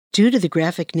Due to the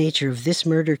graphic nature of this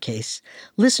murder case,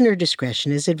 listener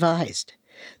discretion is advised.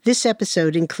 This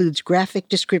episode includes graphic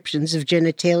descriptions of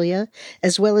genitalia,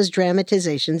 as well as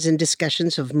dramatizations and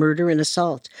discussions of murder and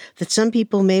assault that some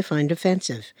people may find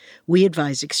offensive. We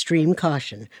advise extreme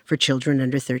caution for children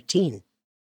under 13.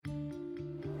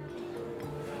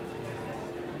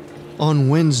 On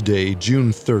Wednesday,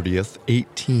 June 30th,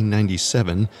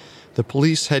 1897, the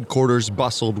police headquarters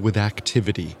bustled with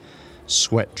activity.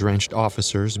 Sweat-drenched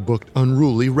officers booked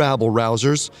unruly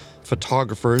rabble-rousers,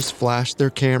 photographers flashed their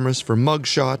cameras for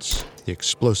mugshots, the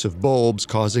explosive bulbs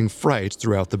causing fright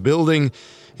throughout the building,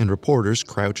 and reporters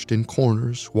crouched in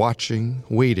corners, watching,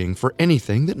 waiting for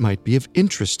anything that might be of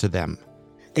interest to them.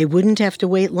 They wouldn't have to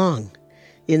wait long.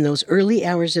 In those early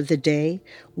hours of the day,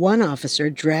 one officer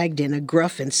dragged in a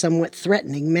gruff and somewhat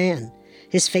threatening man,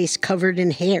 his face covered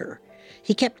in hair.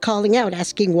 He kept calling out,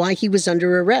 asking why he was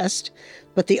under arrest,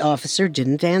 but the officer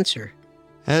didn't answer.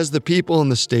 As the people in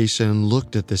the station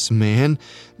looked at this man,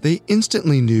 they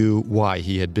instantly knew why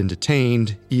he had been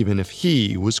detained, even if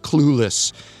he was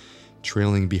clueless.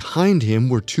 Trailing behind him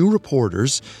were two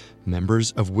reporters,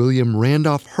 members of William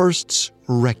Randolph Hearst's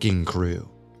wrecking crew.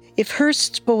 If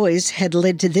Hearst's boys had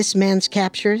led to this man's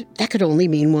capture, that could only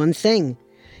mean one thing.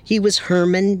 He was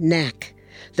Herman Knack,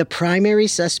 the primary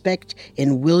suspect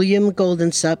in William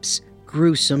Guldensuppe's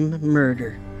gruesome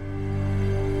murder.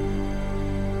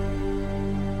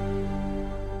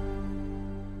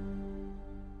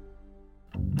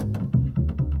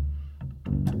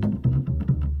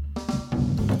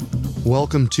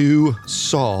 Welcome to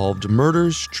Solved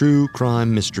Murders, True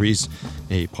Crime Mysteries,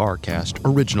 a Parcast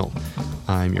original.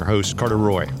 I'm your host, Carter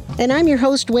Roy. And I'm your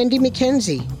host, Wendy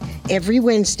McKenzie. Every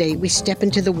Wednesday, we step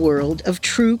into the world of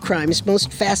true crime's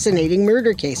most fascinating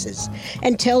murder cases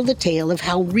and tell the tale of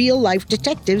how real-life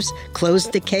detectives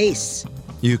closed the case.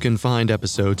 You can find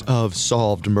episodes of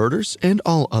Solved Murders and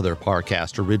all other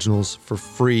Parcast originals for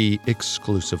free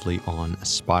exclusively on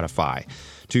Spotify.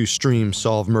 To stream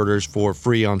Solved Murders for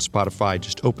free on Spotify,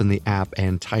 just open the app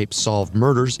and type Solved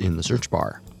Murders in the search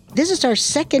bar. This is our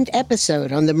second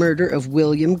episode on the murder of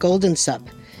William Guldensuppe.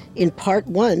 In part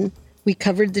 1, we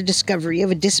covered the discovery of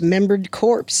a dismembered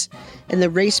corpse and the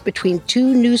race between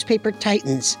two newspaper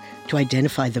titans to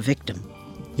identify the victim.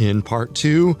 In part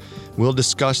 2, we'll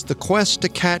discuss the quest to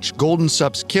catch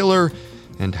Guldensuppe's killer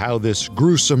and how this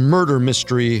gruesome murder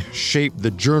mystery shaped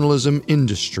the journalism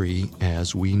industry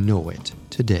as we know it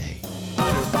today.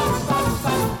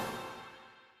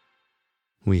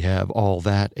 We have all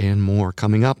that and more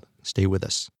coming up. Stay with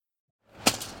us.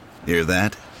 Hear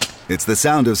that? It's the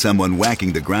sound of someone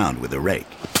whacking the ground with a rake.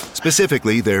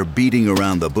 Specifically, they're beating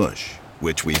around the bush,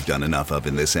 which we've done enough of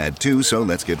in this ad too, so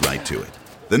let's get right to it.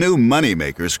 The new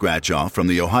Moneymaker scratch-off from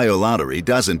the Ohio Lottery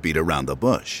doesn't beat around the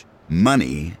bush.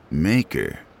 Money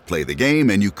Maker. Play the game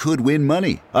and you could win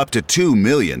money, up to $2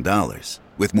 million.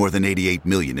 With more than $88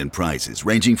 million in prizes,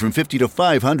 ranging from $50 to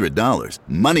 $500,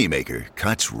 Moneymaker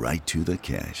cuts right to the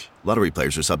cash. Lottery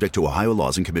players are subject to Ohio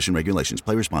laws and commission regulations.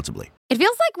 Play responsibly. It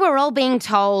feels like we're all being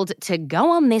told to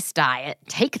go on this diet,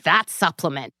 take that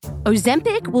supplement.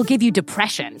 Ozempic will give you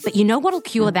depression, but you know what'll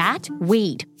cure that?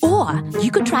 Weed. Or you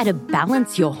could try to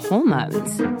balance your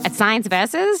hormones. At Science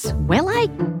Versus, we're like...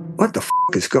 What the f***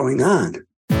 is going on?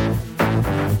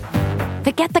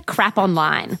 Forget the crap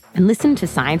online and listen to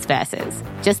Science Versus.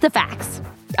 Just the facts.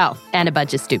 Oh, and a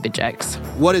bunch of stupid jokes.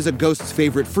 What is a ghost's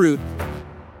favorite fruit?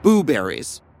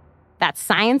 Blueberries. That's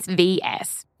Science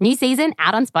VS. New season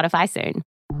out on Spotify soon.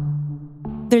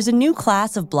 There's a new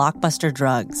class of blockbuster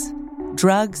drugs.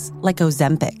 Drugs like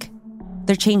Ozempic.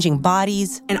 They're changing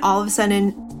bodies. And all of a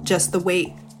sudden, just the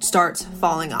weight starts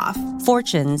falling off.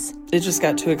 Fortunes. It just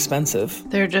got too expensive.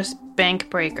 They're just bank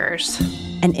breakers.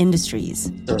 And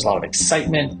industries. There was a lot of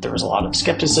excitement. There was a lot of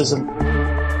skepticism.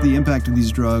 The impact of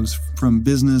these drugs, from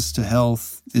business to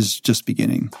health, is just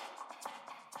beginning.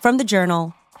 From the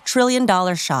Journal, $1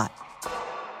 Trillion Shot.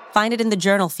 Find it in the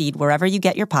Journal feed wherever you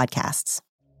get your podcasts.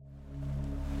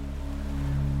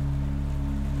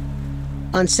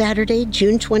 On Saturday,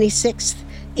 June 26th,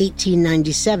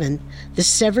 1897, the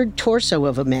severed torso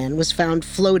of a man was found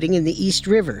floating in the East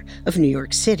River of New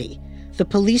York City. The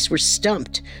police were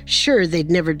stumped, sure they'd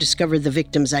never discover the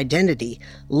victim's identity,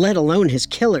 let alone his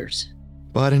killer's.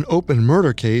 But an open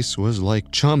murder case was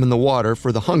like chum in the water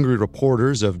for the hungry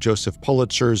reporters of Joseph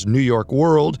Pulitzer's New York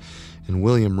World and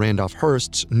William Randolph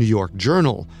Hearst's New York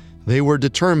Journal. They were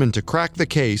determined to crack the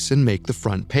case and make the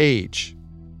front page.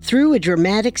 Through a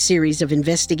dramatic series of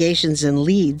investigations and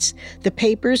leads, the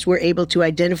papers were able to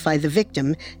identify the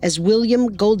victim as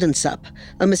William Guldensuppe,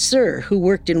 a masseur who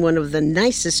worked in one of the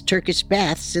nicest Turkish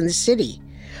baths in the city.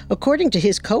 According to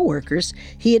his co-workers,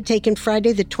 he had taken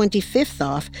Friday the 25th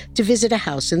off to visit a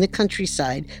house in the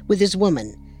countryside with his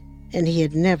woman, and he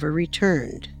had never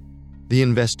returned. The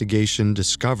investigation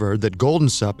discovered that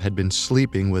Guldensuppe had been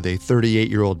sleeping with a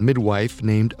 38-year-old midwife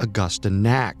named Augusta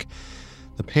Knack.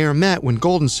 The pair met when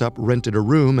Guldensuppe rented a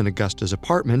room in Augusta's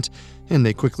apartment, and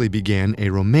they quickly began a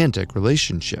romantic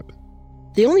relationship.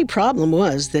 The only problem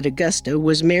was that Augusta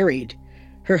was married.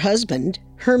 Her husband,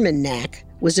 Herman Knack,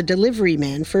 was a delivery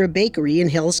man for a bakery in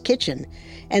Hell's Kitchen,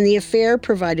 and the affair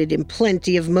provided him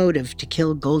plenty of motive to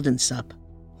kill Guldensuppe.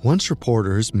 Once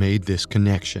reporters made this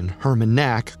connection, Herman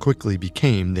Knack quickly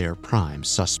became their prime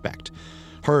suspect.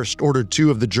 Hearst ordered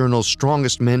 2 of the journal's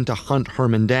strongest men to hunt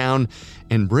Herman down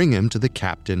and bring him to the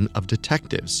captain of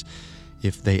detectives.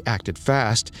 If they acted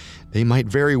fast, they might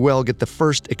very well get the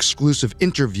first exclusive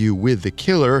interview with the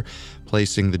killer,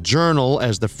 placing the journal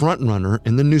as the frontrunner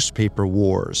in the newspaper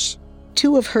wars.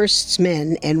 2 of Hearst's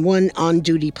men and 1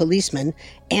 on-duty policeman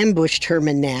ambushed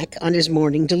Herman Knack on his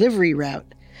morning delivery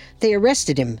route. They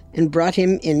arrested him and brought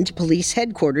him into police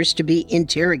headquarters to be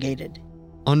interrogated.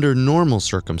 Under normal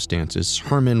circumstances,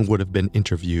 Herman would have been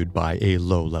interviewed by a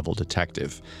low-level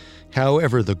detective.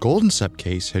 However, the Guldensuppe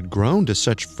case had grown to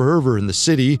such fervor in the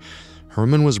city,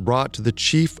 Herman was brought to the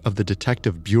chief of the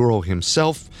Detective Bureau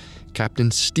himself,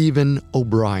 Captain Stephen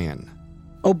O'Brien.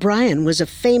 O'Brien was a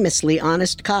famously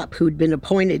honest cop who'd been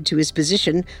appointed to his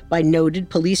position by noted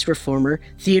police reformer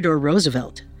Theodore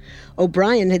Roosevelt.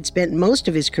 O'Brien had spent most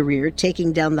of his career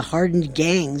taking down the hardened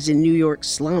gangs in New York's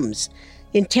slums.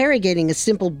 Interrogating a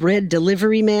simple bread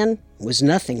delivery man was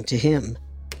nothing to him.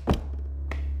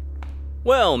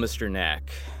 Well, Mr.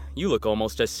 Knack, you look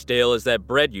almost as stale as that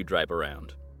bread you drive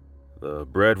around. The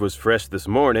bread was fresh this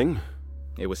morning.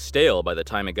 It was stale by the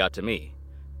time it got to me.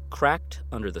 Cracked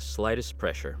under the slightest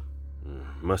pressure.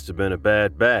 Must have been a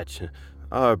bad batch.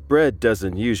 Our bread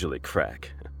doesn't usually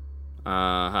crack.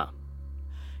 Uh-huh.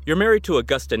 You're married to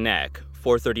Augusta Knack,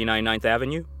 439 9th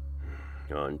Avenue?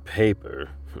 On paper.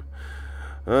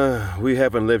 We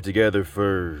haven't lived together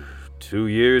for 2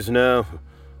 years now.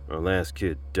 Our last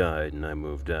kid died and I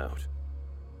moved out.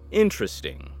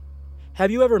 Interesting.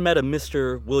 Have you ever met a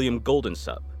Mr. William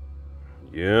Guldensuppe?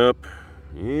 Yep.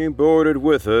 He boarded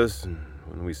with us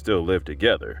when we still lived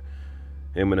together.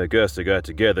 Him and Augusta got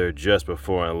together just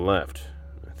before I left.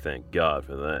 Thank God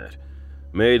for that.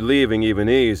 Made leaving even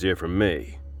easier for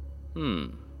me.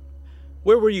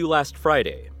 Where were you last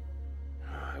Friday?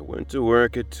 I went to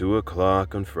work at 2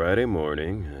 o'clock on Friday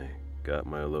morning. I got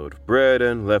my load of bread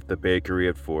and left the bakery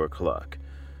at 4 o'clock.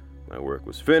 My work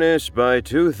was finished by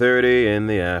 2:30 in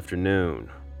the afternoon.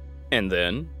 And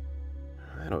then?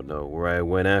 I don't know where I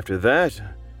went after that.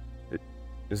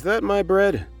 Is that my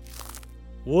bread?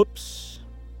 Whoops.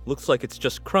 Looks like it's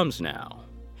just crumbs now.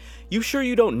 You sure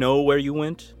you don't know where you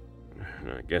went?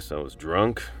 I guess I was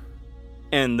drunk.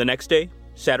 And the next day?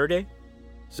 Saturday?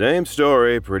 Same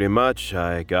story, pretty much.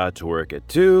 I got to work at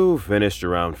 2, finished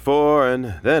around 4,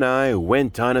 and then I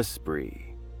went on a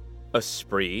spree. A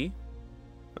spree?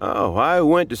 Oh, I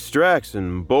went to Strax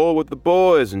and bowled with the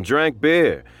boys and drank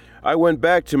beer. I went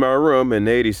back to my room in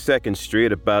 82nd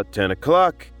Street about 10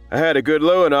 o'clock. I had a good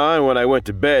load on when I went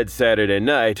to bed Saturday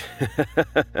night.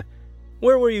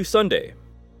 Where were you Sunday?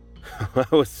 I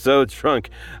was so drunk,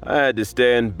 I had to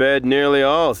stay in bed nearly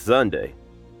all Sunday.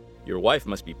 Your wife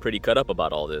must be pretty cut up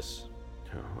about all this.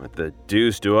 What the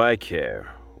deuce do I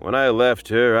care? When I left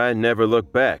her, I never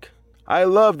looked back. I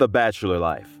love the bachelor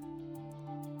life.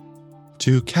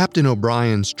 To Captain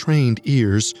O'Brien's trained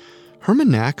ears,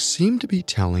 Herman Knack seemed to be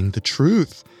telling the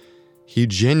truth. He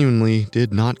genuinely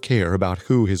did not care about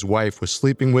who his wife was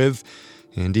sleeping with,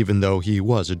 and even though he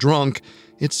was a drunk,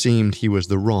 it seemed he was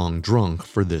the wrong drunk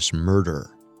for this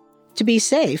murder. To be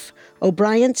safe,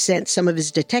 O'Brien sent some of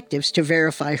his detectives to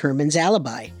verify Herman's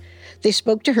alibi. They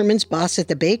spoke to Herman's boss at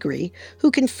the bakery, who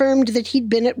confirmed that he'd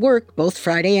been at work both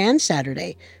Friday and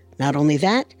Saturday. Not only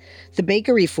that, the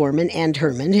bakery foreman and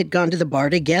Herman had gone to the bar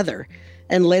together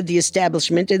and led the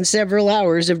establishment in several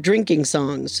hours of drinking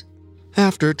songs.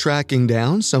 After tracking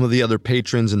down some of the other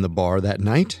patrons in the bar that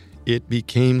night, it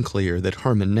became clear that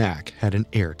Herman Knack had an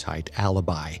airtight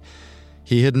alibi.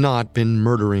 He had not been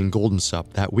murdering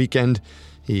Guldensuppe that weekend.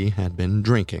 He had been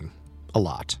drinking a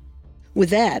lot. With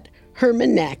that,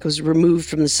 Herman Knack was removed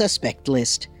from the suspect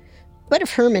list. But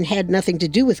if Herman had nothing to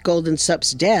do with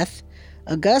Guldensuppe's death,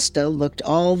 Augusta looked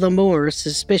all the more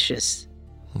suspicious.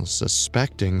 Well,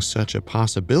 suspecting such a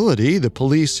possibility, the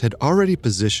police had already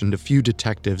positioned a few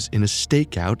detectives in a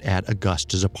stakeout at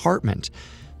Augusta's apartment.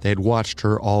 They had watched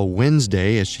her all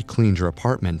Wednesday as she cleaned her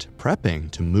apartment,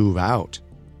 prepping to move out.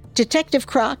 Detective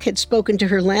Kroc had spoken to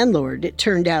her landlord. It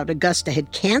turned out Augusta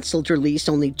had canceled her lease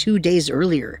only 2 days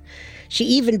earlier. She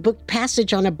even booked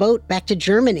passage on a boat back to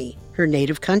Germany, her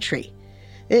native country.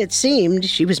 It seemed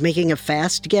she was making a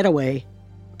fast getaway.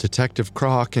 Detective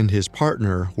Kroc and his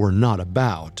partner were not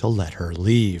about to let her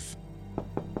leave.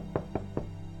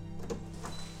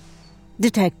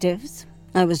 Detectives,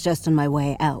 I was just on my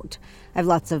way out. I've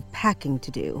lots of packing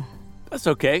to do. That's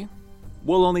okay.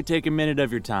 We'll only take a minute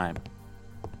of your time.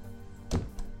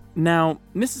 Now,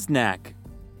 Mrs. Knack,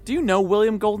 do you know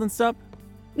William Guldensuppe?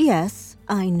 Yes,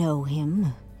 I know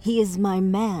him. He is my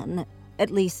man.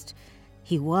 At least,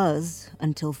 he was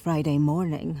until Friday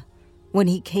morning, when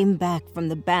he came back from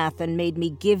the bath and made me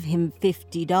give him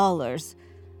 $50.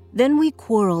 Then we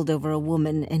quarreled over a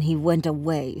woman and he went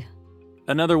away.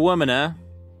 Another woman, eh?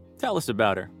 Tell us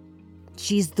about her.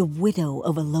 She's the widow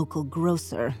of a local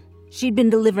grocer. She'd been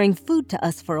delivering food to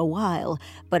us for a while,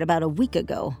 but about a week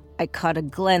ago, I caught a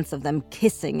glance of them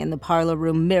kissing in the parlor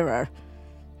room mirror.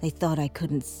 They thought I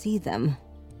couldn't see them.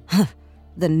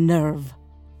 The nerve.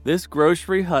 This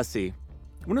grocery hussy.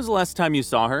 When was the last time you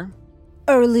saw her?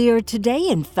 Earlier today,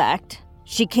 in fact.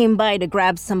 She came by to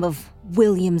grab some of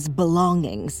William's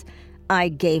belongings. I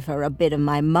gave her a bit of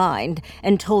my mind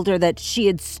and told her that she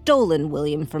had stolen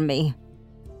William from me.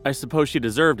 I suppose she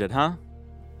deserved it, huh?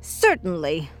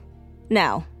 Certainly.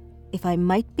 Now, if I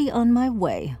might be on my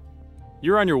way.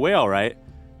 You're on your way, all right.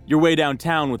 You're way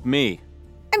downtown with me.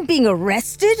 I'm being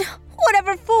arrested?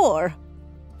 Whatever for?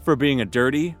 For being a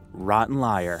dirty, rotten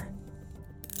liar.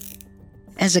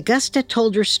 As Augusta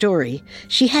told her story,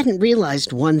 she hadn't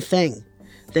realized one thing.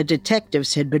 The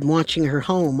detectives had been watching her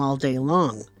home all day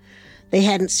long. They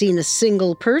hadn't seen a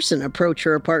single person approach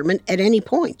her apartment at any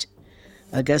point.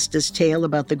 Augusta's tale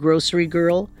about the grocery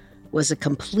girl was a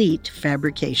complete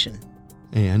fabrication.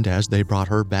 And as they brought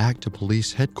her back to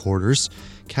police headquarters,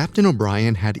 Captain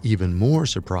O'Brien had even more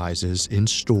surprises in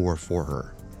store for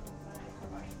her.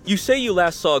 You say you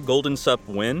last saw Guldensuppe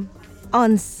when?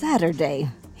 On Saturday.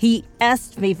 He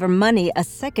asked me for money a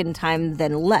second time,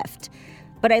 then left.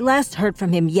 But I last heard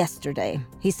from him yesterday.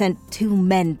 He sent 2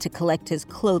 men to collect his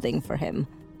clothing for him.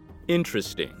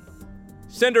 Interesting.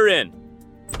 Send her in.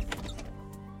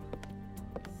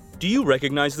 Do you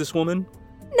recognize this woman?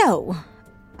 No,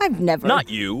 I've never... Not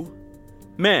you.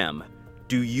 Ma'am,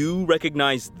 do you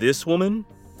recognize this woman?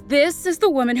 This is the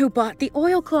woman who bought the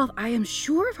oilcloth. I am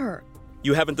sure of her.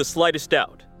 You haven't the slightest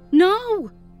doubt?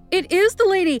 No, it is the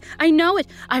lady. I know it.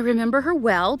 I remember her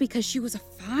well because she was a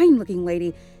fine-looking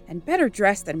lady and better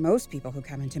dressed than most people who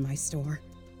come into my store.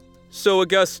 So,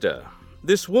 Augusta,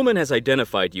 this woman has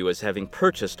identified you as having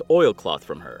purchased oilcloth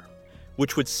from her,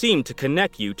 which would seem to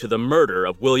connect you to the murder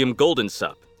of William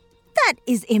Guldensuppe. That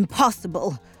is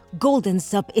impossible.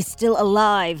 Guldensuppe is still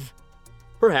alive.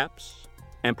 Perhaps.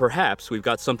 And perhaps we've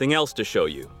got something else to show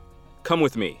you. Come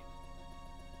with me.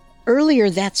 Earlier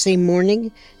that same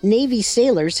morning, Navy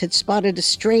sailors had spotted a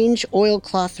strange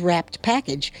oilcloth-wrapped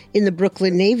package in the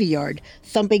Brooklyn Navy Yard,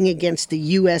 thumping against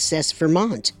the USS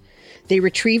Vermont. They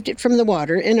retrieved it from the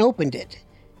water and opened it,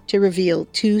 to reveal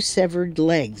 2 severed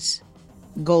legs.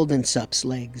 Guldensupp's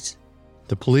legs.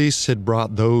 The police had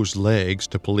brought those legs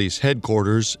to police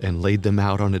headquarters and laid them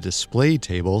out on a display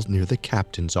table near the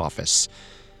captain's office.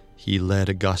 He led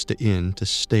Augusta in to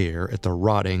stare at the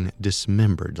rotting,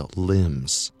 dismembered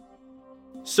limbs.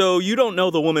 So you don't know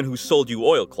the woman who sold you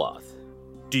oilcloth.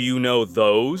 Do you know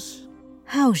those?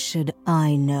 How should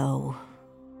I know?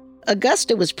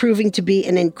 Augusta was proving to be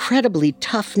an incredibly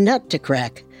tough nut to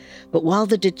crack, but while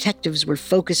the detectives were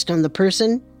focused on the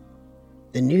person,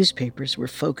 the newspapers were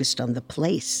focused on the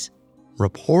place.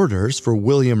 Reporters for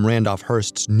William Randolph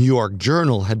Hearst's New York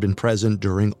Journal had been present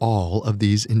during all of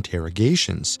these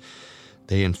interrogations.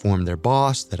 They informed their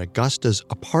boss that Augusta's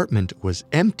apartment was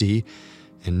empty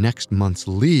and next month's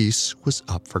lease was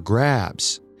up for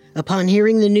grabs. Upon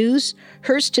hearing the news,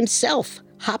 Hearst himself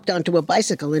hopped onto a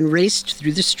bicycle and raced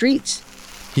through the streets.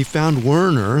 He found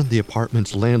Werner, the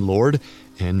apartment's landlord,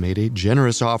 and made a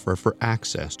generous offer for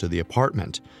access to the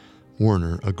apartment.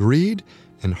 Werner agreed,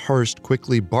 and Hearst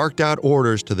quickly barked out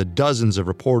orders to the dozens of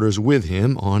reporters with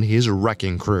him on his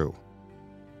wrecking crew.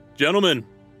 Gentlemen,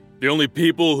 the only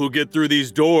people who get through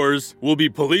these doors will be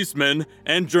policemen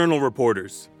and journal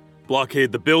reporters.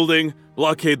 Blockade the building,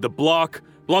 blockade the block,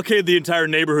 blockade the entire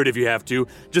neighborhood if you have to.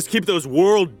 Just keep those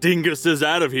world dinguses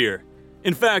out of here.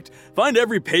 In fact, find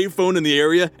every payphone in the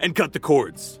area and cut the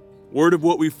cords. Word of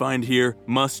what we find here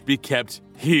must be kept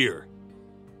here.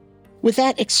 With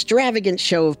that extravagant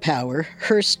show of power,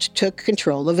 Hearst took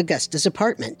control of Augusta's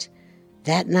apartment.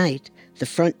 That night, the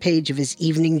front page of his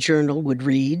evening journal would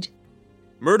read,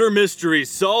 "Murder mystery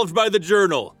solved by the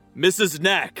Journal. Mrs.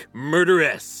 Knack,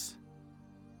 murderess.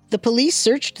 The police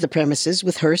searched the premises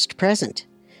with Hearst present.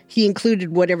 He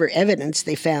included whatever evidence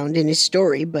they found in his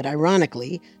story, but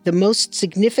ironically, the most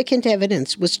significant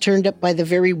evidence was turned up by the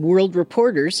very World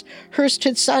reporters Hearst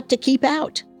had sought to keep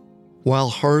out. While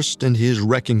Hearst and his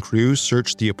wrecking crew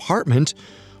searched the apartment,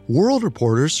 World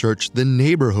reporters searched the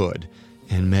neighborhood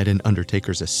and met an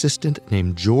undertaker's assistant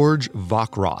named George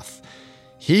Vockroth.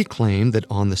 He claimed that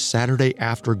on the Saturday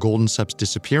after Guldensuppe's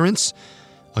disappearance,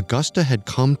 Augusta had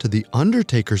come to the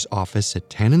undertaker's office at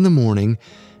 10 in the morning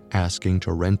asking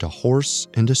to rent a horse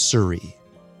and a surrey.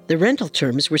 The rental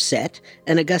terms were set,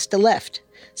 and Augusta left,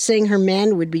 saying her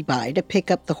man would be by to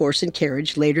pick up the horse and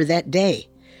carriage later that day.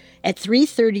 At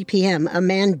 3:30 p.m., a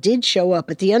man did show up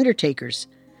at the undertaker's,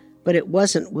 but it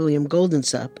wasn't William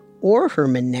Guldensuppe or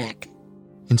Herman Knack.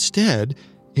 Instead,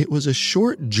 it was a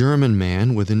short German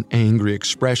man with an angry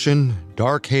expression,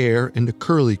 dark hair, and a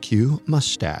curlicue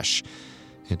mustache.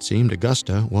 It seemed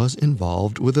Augusta was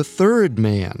involved with a third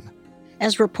man.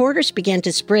 As reporters began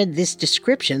to spread this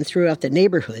description throughout the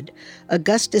neighborhood,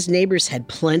 Augusta's neighbors had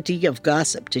plenty of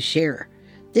gossip to share.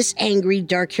 This angry,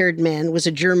 dark-haired man was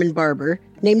a German barber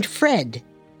named Fred.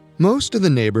 Most of the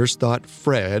neighbors thought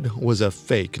Fred was a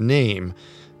fake name.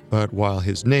 But while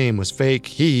his name was fake,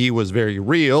 he was very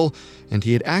real, and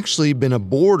he had actually been a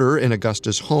boarder in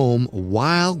Augusta's home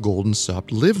while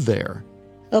Guldensuppe lived there.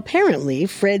 Apparently,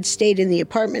 Fred stayed in the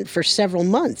apartment for several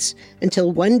months,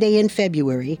 until one day in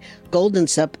February,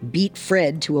 Guldensuppe beat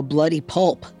Fred to a bloody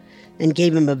pulp and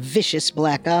gave him a vicious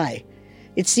black eye.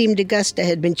 It seemed Augusta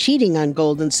had been cheating on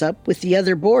Guldensuppe with the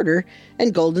other boarder,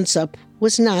 and Guldensuppe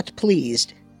was not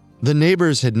pleased. The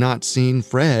neighbors had not seen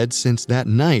Fred since that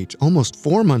night, almost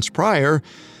 4 months prior,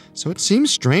 so it seemed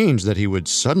strange that he would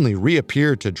suddenly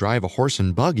reappear to drive a horse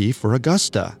and buggy for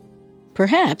Augusta.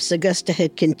 Perhaps Augusta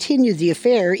had continued the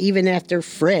affair even after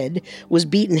Fred was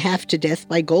beaten half to death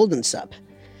by Guldensuppe.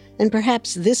 And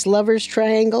perhaps this lover's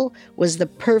triangle was the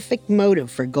perfect motive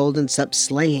for Guldensuppe's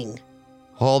slaying.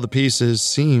 All the pieces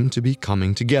seemed to be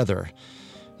coming together.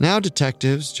 Now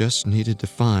detectives just needed to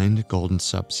find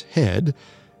Guldensuppe's head,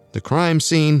 the crime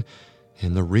scene,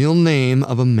 and the real name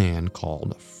of a man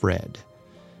called Fred.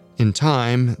 In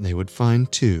time, they would find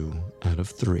 2 out of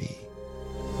 3.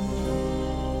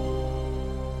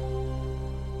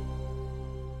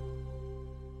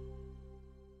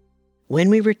 When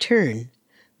we return,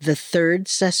 the third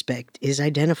suspect is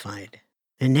identified.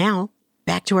 And now,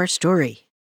 back to our story.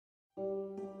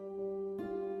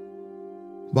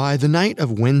 By the night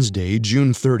of Wednesday,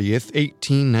 June 30th,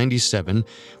 1897,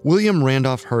 William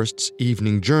Randolph Hearst's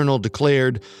Evening Journal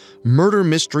declared, "Murder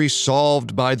mystery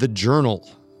solved by the Journal.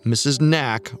 Mrs.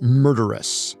 Knack,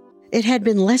 murderess." It had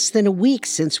been less than a week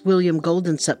since William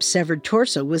Guldensuppe's severed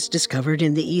torso was discovered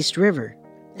in the East River,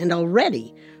 and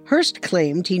already Hearst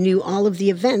claimed he knew all of the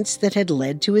events that had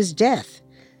led to his death.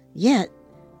 Yet,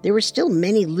 there were still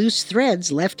many loose threads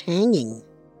left hanging.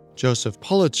 Joseph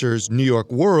Pulitzer's New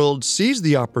York World seized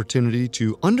the opportunity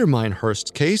to undermine Hearst's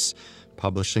case,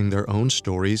 publishing their own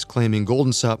stories claiming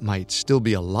Guldensuppe might still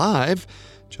be alive,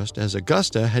 just as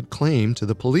Augusta had claimed to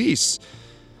the police.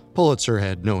 Pulitzer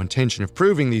had no intention of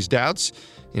proving these doubts.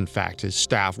 In fact, his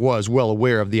staff was well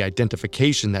aware of the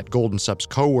identification that Guldensuppe's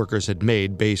co-workers had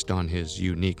made based on his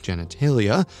unique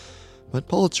genitalia, but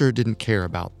Pulitzer didn't care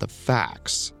about the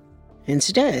facts.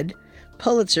 Instead,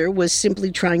 Pulitzer was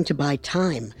simply trying to buy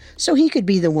time so he could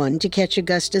be the one to catch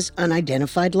Augusta's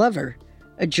unidentified lover,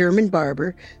 a German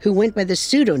barber who went by the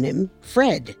pseudonym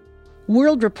Fred.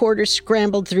 World reporters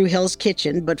scrambled through Hell's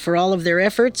Kitchen, but for all of their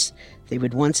efforts, they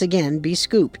would once again be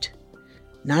scooped.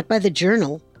 Not by the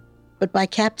Journal, but by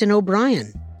Captain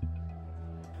O'Brien.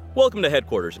 Welcome to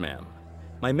headquarters, ma'am.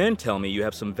 My men tell me you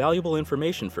have some valuable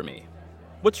information for me.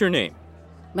 What's your name?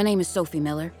 My name is Sophie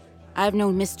Miller. I've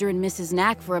known Mr. and Mrs.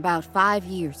 Knack for about 5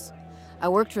 years. I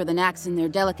worked for the Knacks in their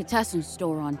delicatessen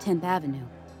store on 10th Avenue.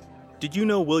 Did you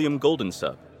know William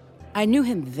Guldensuppe? I knew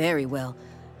him very well.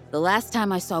 The last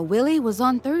time I saw Willie was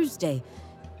on Thursday.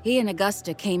 He and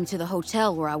Augusta came to the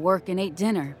hotel where I work and ate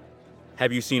dinner.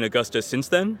 Have you seen Augusta since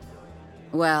then?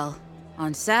 Well,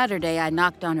 on Saturday I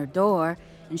knocked on her door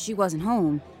and she wasn't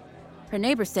home. Her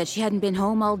neighbor said she hadn't been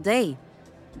home all day.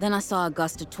 Then I saw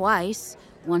Augusta twice,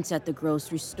 once at the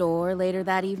grocery store later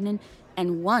that evening,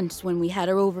 and once when we had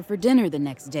her over for dinner the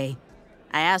next day.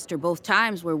 I asked her both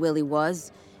times where Willie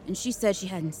was, and she said she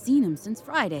hadn't seen him since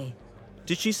Friday.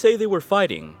 Did she say they were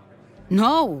fighting?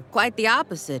 No, quite the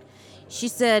opposite. She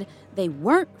said they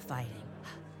weren't fighting.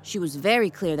 She was very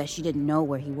clear that she didn't know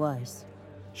where he was.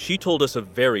 She told us a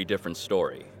very different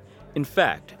story. In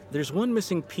fact, there's one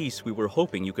missing piece we were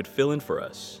hoping you could fill in for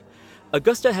us.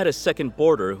 Augusta had a second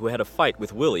boarder who had a fight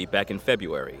with Willie back in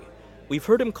February. We've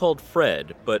heard him called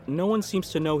Fred, but no one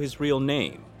seems to know his real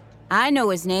name. I know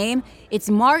his name. It's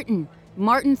Martin.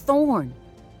 Martin Thorne.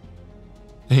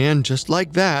 And just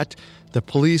like that, the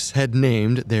police had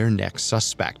named their next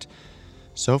suspect.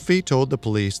 Sophie told the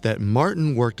police that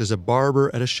Martin worked as a barber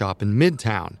at a shop in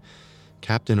Midtown.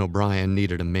 Captain O'Brien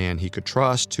needed a man he could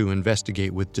trust to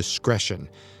investigate with discretion.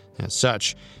 As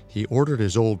such, he ordered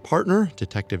his old partner,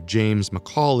 Detective James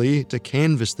McCauley, to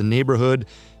canvass the neighborhood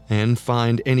and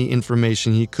find any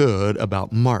information he could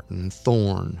about Martin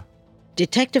Thorne.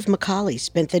 Detective McCauley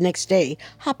spent the next day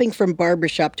hopping from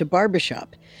barbershop to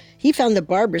barbershop. He found the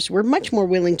barbers were much more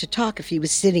willing to talk if he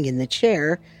was sitting in the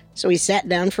chair, so he sat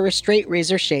down for a straight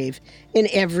razor shave in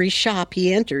every shop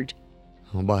he entered.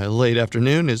 By late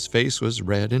afternoon, his face was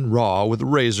red and raw with a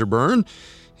razor burn.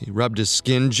 He rubbed his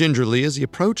skin gingerly as he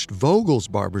approached Vogel's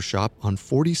barbershop on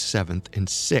 47th and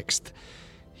 6th.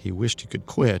 He wished he could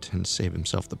quit and save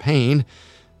himself the pain,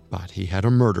 but he had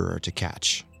a murderer to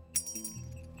catch.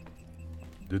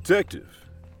 Detective,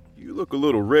 you look a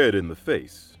little red in the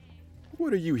face.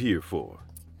 What are you here for?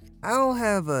 I'll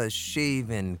have a shave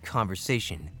and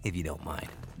conversation, if you don't mind.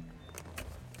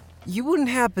 You wouldn't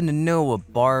happen to know a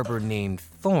barber named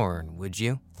Thorne, would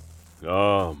you?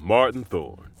 Martin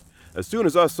Thorne. As soon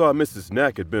as I saw Mrs.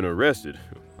 Knack had been arrested,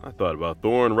 I thought about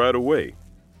Thorne right away.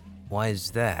 Why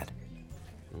is that?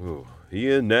 Oh, he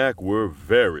and Knack were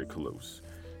very close.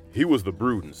 He was the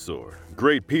brooding sort,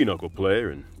 great pinochle player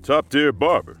and top-tier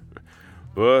barber.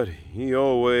 But he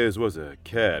always was a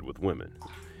cad with women.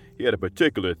 He had a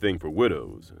particular thing for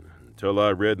widows. Until I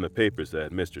read in the papers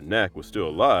that Mr. Knack was still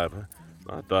alive,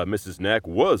 I thought Mrs. Knack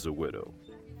was a widow.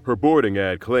 Her boarding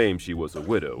ad claimed she was a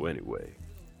widow anyway.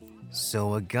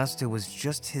 So Augusta was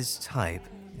just his type,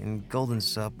 and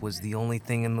Guldensuppe was the only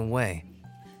thing in the way.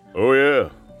 Oh yeah,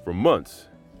 for months.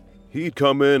 He'd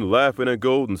come in laughing at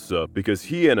Guldensuppe because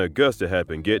he and Augusta had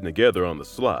been getting together on the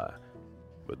sly.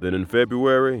 But then in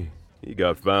February, he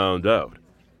got found out.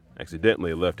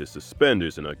 Accidentally left his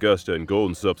suspenders in Augusta and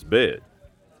Guldensuppe's bed.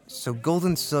 So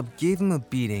Guldensuppe gave him a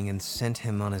beating and sent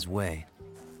him on his way.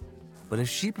 But if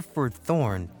she preferred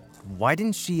Thorne, why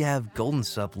didn't she have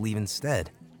Guldensuppe leave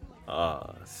instead?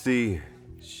 See,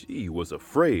 she was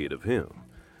afraid of him.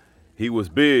 He was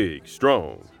big,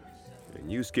 strong,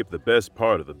 and you skipped the best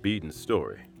part of the beaten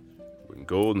story. When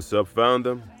Guldensuppe found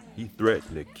them, he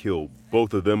threatened to kill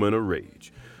both of them in a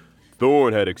rage.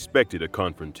 Thorne had expected a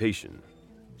confrontation,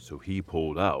 so he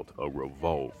pulled out a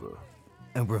revolver.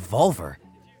 A revolver?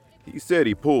 He said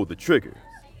he pulled the trigger,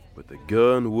 but the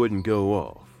gun wouldn't go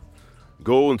off.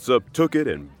 Guldensuppe took it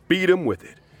and beat him with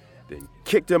it, then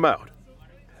kicked him out.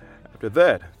 After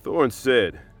that, Thorne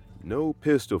said, "No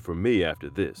pistol for me after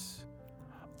this.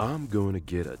 I'm going to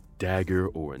get a dagger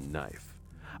or a knife.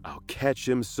 I'll catch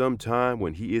him sometime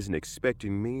when he isn't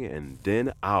expecting me, and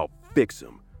then I'll fix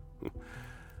him."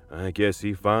 I guess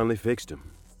he finally fixed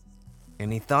him.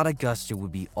 And he thought Augusta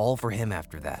would be all for him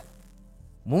after that.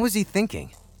 What was he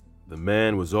thinking? The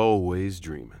man was always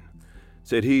dreaming.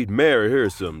 Said he'd marry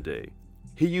her someday.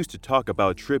 He used to talk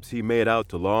about trips he made out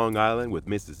to Long Island with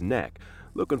Mrs. Knack,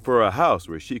 looking for a house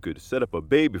where she could set up a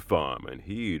baby farm and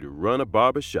he'd run a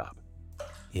barber shop.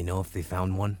 You know if they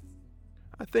found one?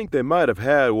 I think they might have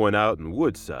had one out in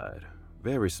Woodside.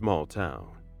 Very small town.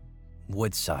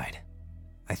 Woodside.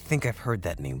 I think I've heard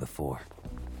that name before.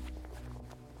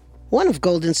 One of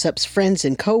Guldensuppe's friends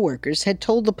and co-workers had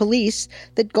told the police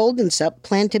that Guldensuppe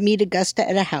planned to meet Augusta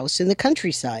at a house in the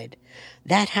countryside.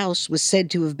 That house was said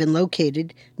to have been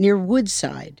located near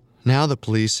Woodside. Now the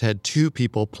police had two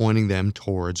people pointing them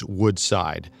towards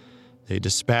Woodside. They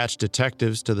dispatched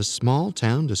detectives to the small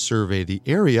town to survey the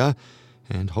area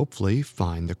and hopefully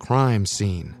find the crime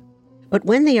scene. But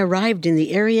when they arrived in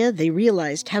the area, they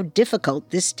realized how difficult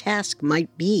this task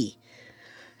might be.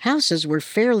 Houses were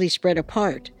fairly spread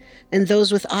apart, and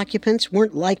those with occupants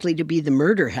weren't likely to be the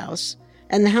murder house,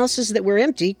 and the houses that were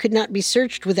empty could not be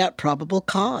searched without probable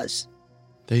cause.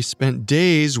 They spent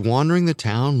days wandering the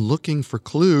town looking for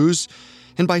clues,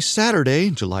 and by Saturday,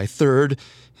 July 3rd,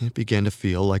 it began to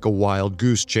feel like a wild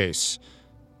goose chase.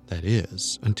 That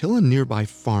is, until a nearby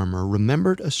farmer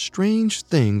remembered a strange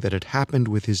thing that had happened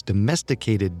with his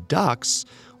domesticated ducks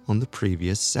on the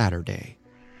previous Saturday.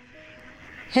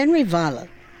 Henry Valla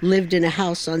lived in a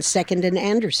house on 2nd and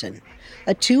Anderson.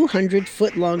 A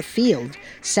 200-foot-long field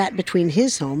sat between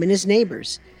his home and his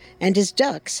neighbor's, and his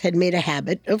ducks had made a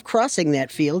habit of crossing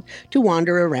that field to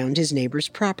wander around his neighbor's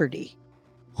property.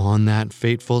 On that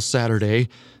fateful Saturday,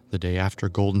 the day after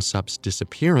Guldensuppe's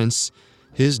disappearance,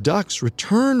 his ducks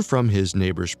returned from his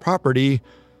neighbor's property,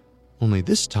 only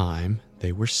this time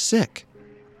They were sick.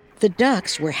 The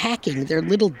ducks were hacking their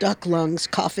little duck lungs,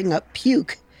 coughing up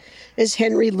puke. As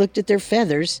Henry looked at their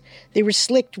feathers, they were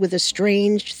slicked with a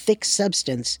strange, thick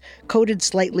substance, coated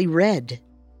slightly red.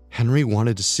 Henry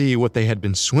wanted to see what they had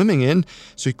been swimming in,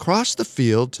 so he crossed the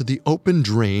field to the open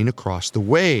drain across the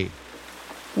way.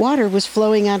 Water was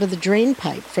flowing out of the drain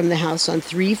pipe from the house on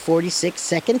 346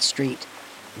 2nd Street.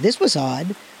 This was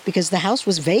odd, because the house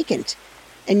was vacant,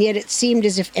 and yet it seemed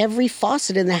as if every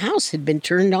faucet in the house had been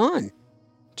turned on.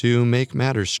 To make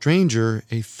matters stranger,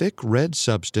 a thick red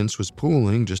substance was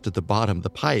pooling just at the bottom of the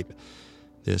pipe.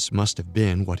 This must have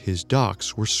been what his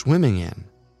ducks were swimming in.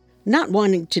 Not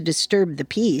wanting to disturb the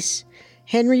peace,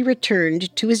 Henry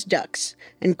returned to his ducks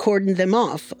and cordoned them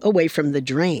off away from the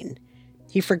drain.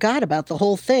 He forgot about the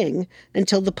whole thing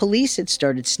until the police had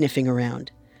started sniffing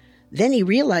around. Then he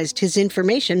realized his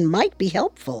information might be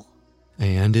helpful.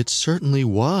 And it certainly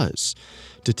was.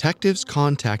 Detectives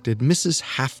contacted Mrs.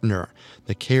 Hafner,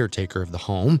 the caretaker of the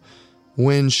home.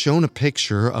 When shown a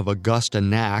picture of Augusta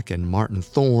Knack and Martin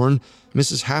Thorne,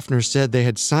 Mrs. Hafner said they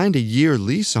had signed a year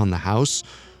lease on the house,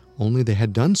 only they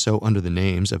had done so under the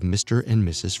names of Mr. and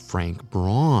Mrs. Frank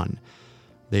Braun.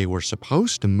 They were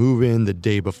supposed to move in the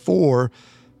day before,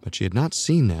 but she had not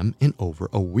seen them in over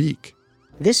a week.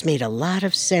 This made a lot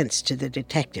of sense to the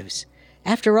detectives.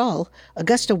 After all,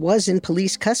 Augusta was in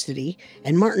police custody,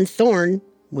 and Martin Thorne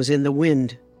was in the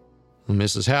wind.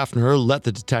 Mrs. Hafner let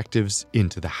the detectives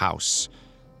into the house.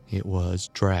 It was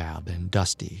drab and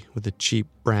dusty, with the cheap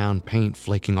brown paint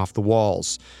flaking off the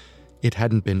walls. It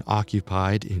hadn't been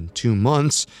occupied in 2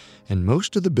 months, and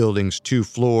most of the building's 2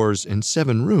 floors and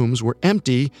 7 rooms were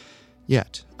empty,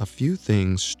 yet a few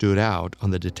things stood out on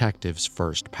the detectives'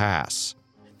 first pass.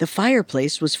 The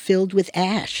fireplace was filled with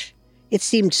ash. It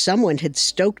seemed someone had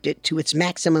stoked it to its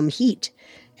maximum heat,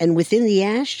 and within the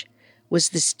ash was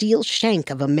the steel shank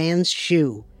of a man's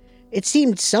shoe. It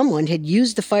seemed someone had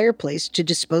used the fireplace to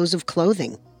dispose of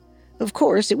clothing. Of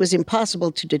course, it was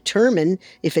impossible to determine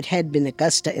if it had been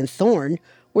Augusta and Thorne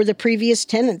or the previous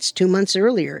tenants 2 months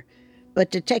earlier,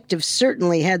 but detectives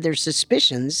certainly had their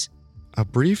suspicions. A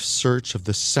brief search of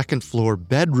the second-floor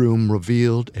bedroom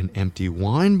revealed an empty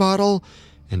wine bottle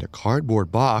and a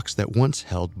cardboard box that once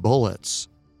held bullets.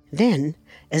 Then,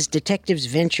 as detectives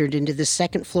ventured into the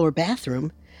second-floor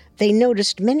bathroom, they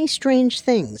noticed many strange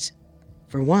things.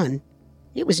 For one,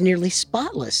 it was nearly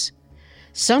spotless.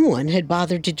 Someone had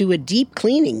bothered to do a deep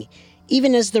cleaning,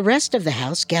 even as the rest of the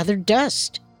house gathered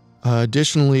dust.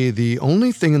 Additionally, the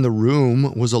only thing in the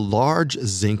room was a large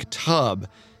zinc tub.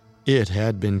 It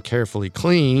had been carefully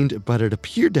cleaned, but it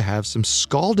appeared to have some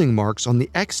scalding marks on the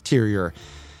exterior,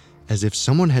 as if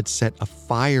someone had set a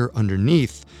fire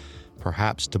underneath,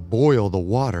 perhaps to boil the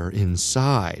water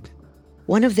inside.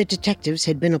 One of the detectives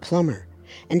had been a plumber,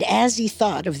 and as he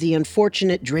thought of the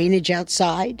unfortunate drainage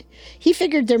outside, he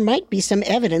figured there might be some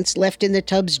evidence left in the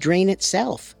tub's drain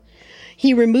itself.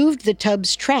 He removed the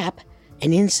tub's trap,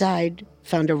 and inside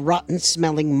found a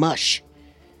rotten-smelling mush.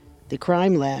 The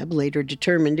crime lab later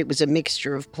determined it was a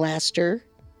mixture of plaster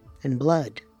and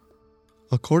blood.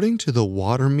 According to the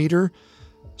water meter,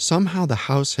 somehow the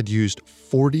house had used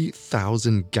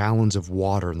 40,000 gallons of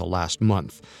water in the last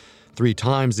month, 3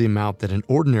 times the amount that an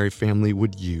ordinary family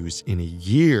would use in a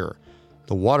year.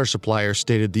 The water supplier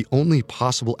stated the only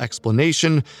possible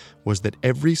explanation was that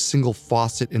every single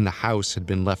faucet in the house had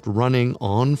been left running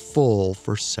on full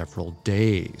for several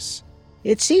days.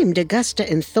 It seemed Augusta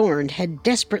and Thorne had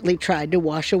desperately tried to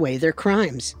wash away their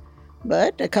crimes.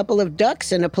 But a couple of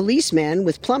ducks and a policeman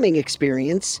with plumbing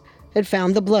experience had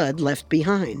found the blood left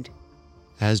behind.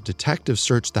 As detectives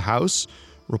searched the house,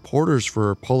 reporters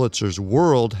for Pulitzer's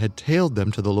World had tailed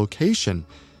them to the location.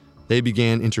 They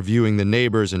began interviewing the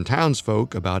neighbors and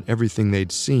townsfolk about everything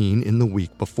they'd seen in the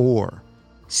week before.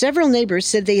 Several neighbors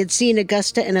said they had seen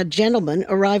Augusta and a gentleman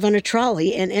arrive on a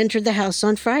trolley and enter the house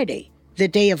on Friday, the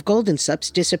day of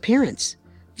Guldensuppe's disappearance.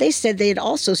 They said they had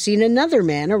also seen another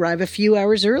man arrive a few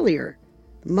hours earlier.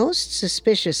 Most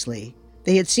suspiciously,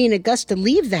 they had seen Augusta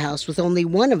leave the house with only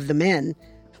one of the men,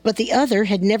 but the other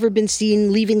had never been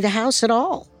seen leaving the house at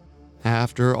all.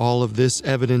 After all of this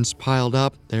evidence piled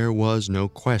up, there was no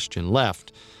question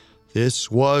left. This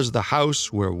was the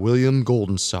house where William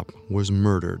Guldensuppe was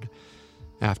murdered.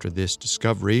 After this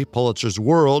discovery, Pulitzer's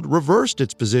World reversed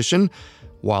its position.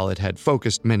 While it had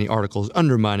focused many articles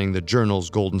undermining the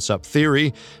journal's Guldensuppe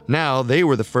theory, now they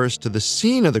were the first to the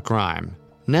scene of the crime.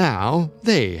 Now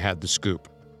they had the scoop.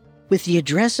 With the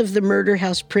address of the murder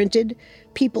house printed,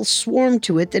 people swarmed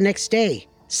to it the next day,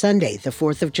 Sunday, the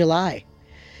 4th of July.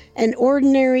 An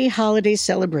ordinary holiday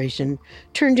celebration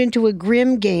turned into a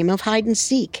grim game of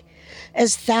hide-and-seek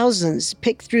as thousands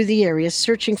picked through the area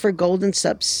searching for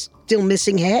Guldensuppe's still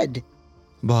missing head.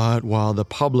 But while the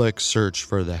public searched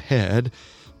for the head,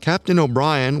 Captain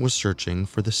O'Brien was searching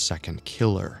for the second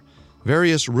killer.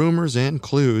 Various rumors and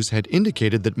clues had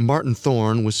indicated that Martin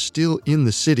Thorne was still in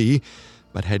the city,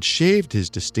 but had shaved his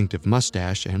distinctive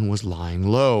mustache and was lying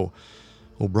low.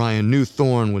 O'Brien knew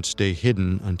Thorne would stay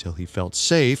hidden until he felt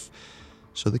safe,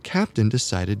 so the captain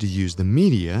decided to use the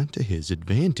media to his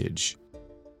advantage.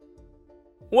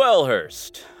 Well,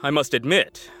 Hurst, I must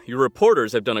admit, your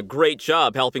reporters have done a great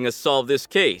job helping us solve this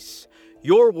case.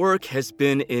 Your work has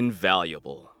been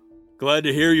invaluable. Glad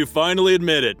to hear you finally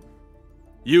admit it.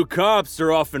 You cops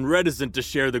are often reticent to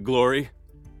share the glory,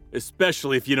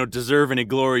 especially if you don't deserve any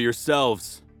glory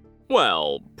yourselves.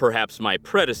 Well, perhaps my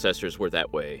predecessors were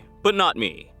that way, but not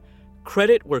me.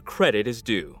 Credit where credit is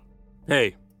due.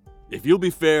 Hey, if you'll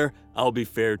be fair, I'll be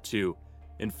fair too.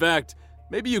 In fact,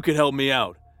 maybe you could help me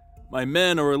out. My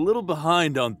men are a little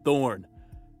behind on Thorne.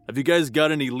 Have you guys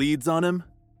got any leads on him?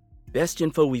 Best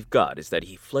info we've got is that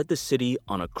he fled the city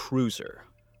on a cruiser.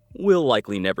 We'll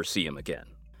likely never see him again.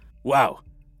 Wow,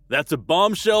 that's a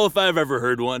bombshell if I've ever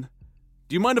heard one.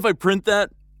 Do you mind if I print that?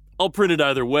 I'll print it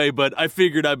either way, but I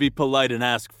figured I'd be polite and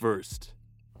ask first.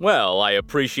 Well, I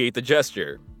appreciate the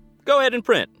gesture. Go ahead and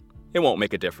print. It won't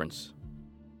make a difference.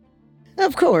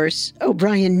 Of course,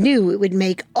 O'Brien knew it would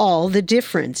make all the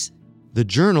difference. The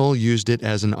Journal used it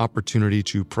as an opportunity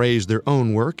to praise their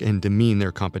own work and demean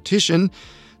their competition.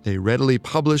 They readily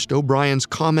published O'Brien's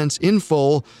comments in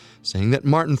full, saying that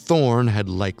Martin Thorne had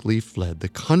likely fled the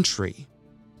country.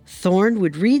 Thorne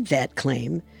would read that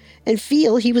claim and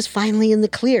feel he was finally in the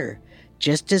clear,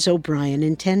 just as O'Brien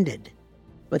intended.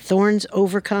 But Thorne's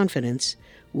overconfidence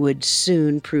would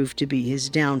soon prove to be his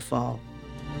downfall.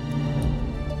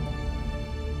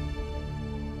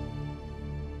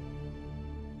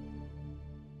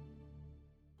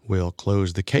 We'll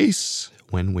close the case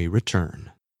when we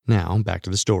return. Now, back to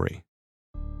the story.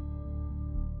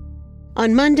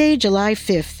 On Monday, July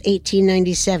 5th,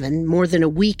 1897, more than a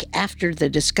week after the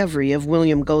discovery of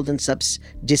William Guldensuppe's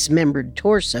dismembered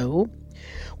torso,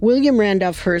 William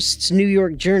Randolph Hearst's New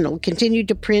York Journal continued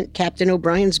to print Captain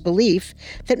O'Brien's belief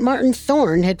that Martin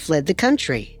Thorne had fled the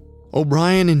country.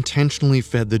 O'Brien intentionally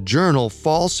fed the Journal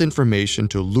false information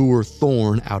to lure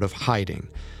Thorne out of hiding.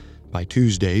 By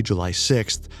Tuesday, July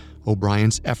 6th,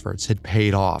 O'Brien's efforts had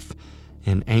paid off.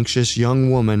 An anxious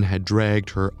young woman had dragged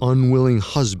her unwilling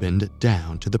husband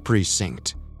down to the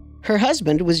precinct. Her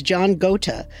husband was John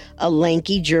Gotha, a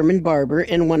lanky German barber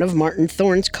and one of Martin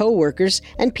Thorne's co-workers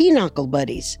and pinochle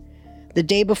buddies. The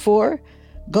day before,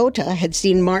 Gotha had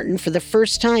seen Martin for the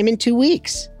first time in 2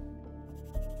 weeks.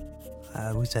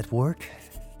 I was at work.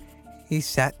 He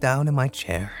sat down in my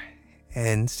chair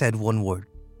and said one word,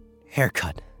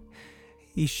 haircut.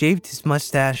 He shaved his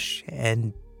mustache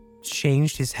and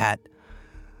changed his hat,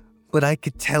 but I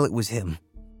could tell it was him.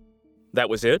 That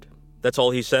was it? That's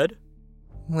all he said?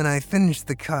 When I finished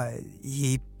the cut,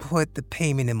 he put the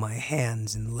payment in my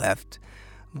hands and left,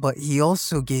 but he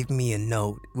also gave me a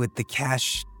note with the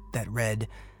cash that read,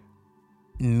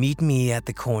 "Meet me at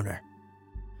the corner."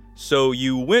 So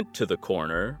you went to the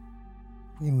corner?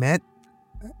 We met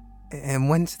and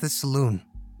went to the saloon.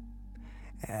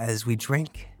 As we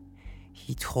drank,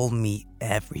 he told me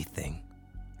everything.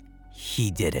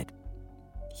 He did it.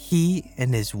 He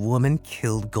and his woman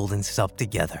killed Guldensuppe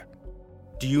together.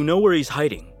 Do you know where he's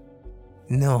hiding?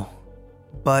 No,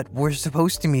 but we're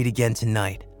supposed to meet again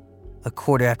tonight,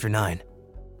 9:15.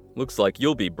 Looks like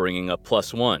you'll be bringing up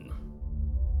 +1.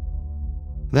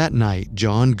 That night,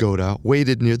 John Gotha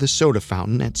waited near the soda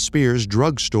fountain at Spears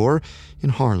Drugstore in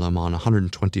Harlem on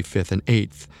 125th and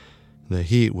 8th. The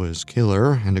heat was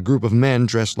killer, and a group of men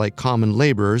dressed like common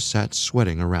laborers sat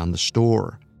sweating around the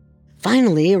store.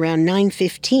 Finally, around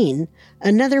 9:15,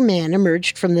 another man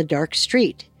emerged from the dark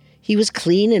street. He was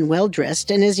clean and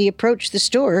well-dressed, and as he approached the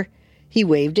store, he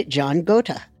waved at John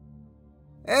Gotha.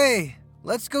 Hey,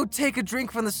 let's go take a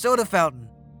drink from the soda fountain.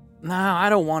 Nah, I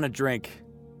don't want a drink.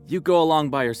 You go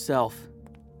along by yourself.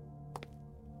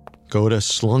 Gotha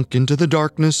slunk into the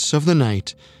darkness of the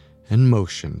night and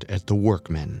motioned at the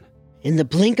workmen. In the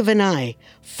blink of an eye,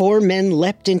 4 men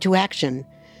leapt into action.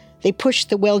 They pushed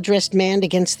the well-dressed man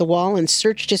against the wall and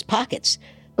searched his pockets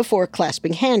before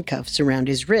clasping handcuffs around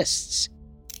his wrists.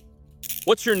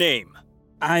 What's your name?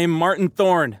 I'm Martin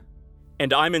Thorne.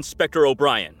 And I'm Inspector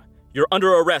O'Brien. You're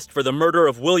under arrest for the murder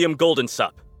of William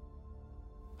Guldensuppe.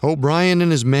 O'Brien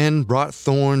and his men brought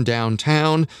Thorne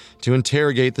downtown to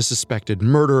interrogate the suspected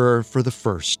murderer for the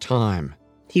first time.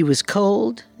 He was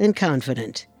cold and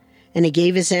confident, and he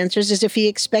gave his answers as if he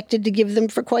expected to give them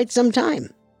for quite some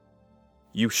time.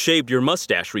 You shaved your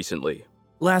mustache recently.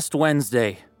 Last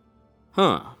Wednesday.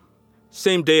 Huh.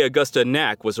 Same day Augusta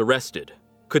Knack was arrested.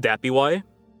 Could that be why?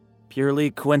 Purely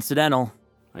coincidental.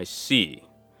 I see.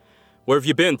 Where have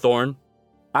you been, Thorne?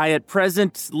 I at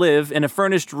present live in a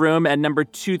furnished room at number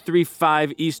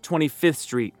 235 East 25th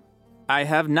Street. I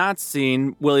have not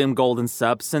seen William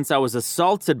Guldensuppe since I was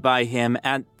assaulted by him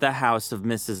at the house of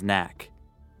Mrs. Knack.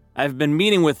 I've been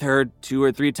meeting with her 2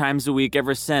 or 3 times a week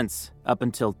ever since, up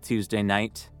until Tuesday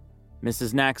night.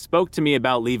 Mrs. Knack spoke to me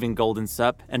about leaving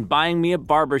Guldensuppe and buying me a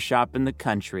barbershop in the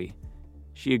country.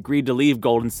 She agreed to leave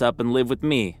Guldensuppe and live with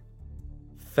me.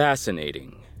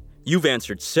 Fascinating. You've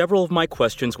answered several of my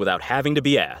questions without having to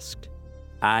be asked.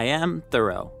 I am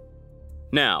thorough.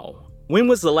 Now, when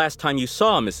was the last time you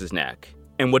saw Mrs. Knack,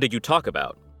 and what did you talk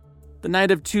about? The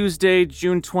night of Tuesday,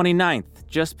 June 29th,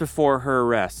 just before her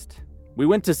arrest. We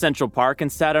went to Central Park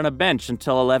and sat on a bench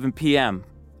until 11 p.m.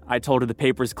 I told her the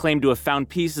papers claimed to have found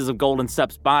pieces of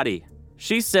Guldensuppe's body.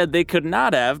 She said they could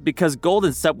not have because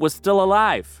Guldensuppe was still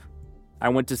alive. I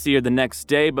went to see her the next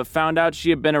day, but found out she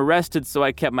had been arrested, so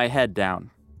I kept my head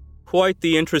down. Quite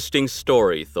the interesting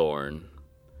story, Thorne.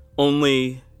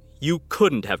 Only, you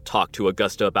couldn't have talked to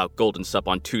Augusta about Guldensuppe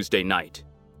on Tuesday night.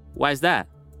 Why's that?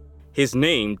 His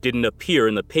name didn't appear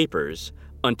in the papers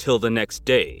until the next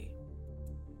day.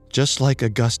 Just like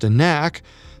Augusta Knack,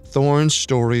 Thorne's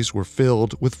stories were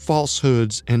filled with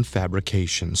falsehoods and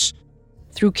fabrications.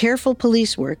 Through careful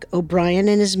police work, O'Brien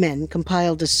and his men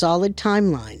compiled a solid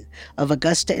timeline of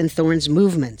Augusta and Thorne's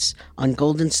movements on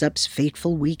Guldensuppe's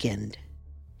fateful weekend.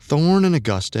 Thorne and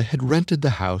Augusta had rented the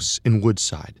house in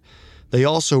Woodside. They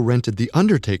also rented the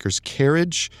undertaker's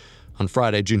carriage. On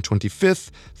Friday, June 25th,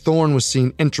 Thorne was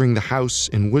seen entering the house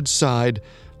in Woodside.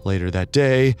 Later that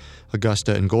day,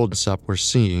 Augusta and Guldensuppe were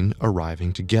seen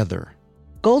arriving together.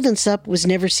 Guldensuppe was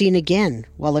never seen again,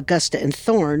 while Augusta and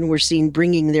Thorne were seen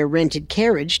bringing their rented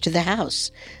carriage to the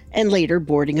house, and later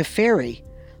boarding a ferry.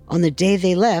 On the day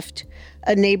they left,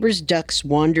 a neighbor's ducks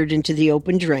wandered into the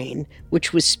open drain,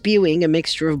 which was spewing a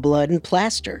mixture of blood and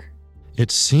plaster.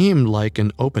 It seemed like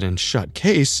an open and shut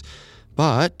case,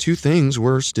 but 2 things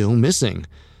were still missing: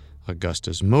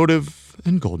 Augusta's motive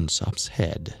and Guldensuppe's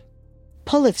head.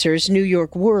 Pulitzer's New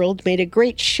York World made a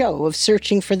great show of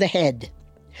searching for the head.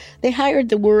 They hired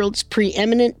the world's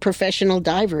preeminent professional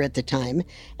diver at the time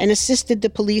and assisted the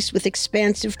police with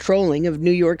expansive trolling of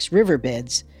New York's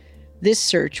riverbeds. This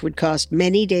search would cost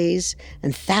many days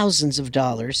and thousands of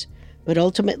dollars, but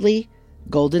ultimately,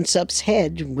 Guldensuppe's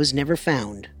head was never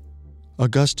found.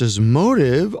 Augusta's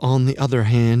motive, on the other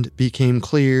hand, became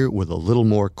clear with a little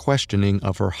more questioning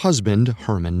of her husband,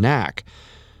 Herman Knack.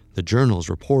 The Journal's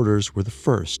reporters were the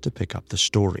first to pick up the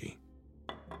story.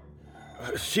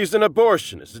 She's an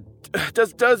abortionist.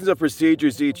 Does dozens of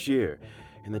procedures each year.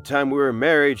 In the time we were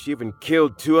married, she even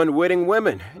killed 2 unwitting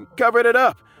women and covered it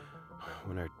up.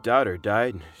 When our daughter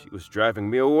died, she was driving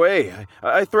me away.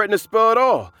 I threatened to spill it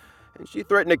all, and she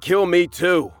threatened to kill me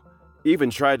too. Even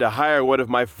tried to hire one of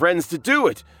my friends to do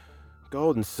it.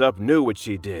 Guldensuppe knew what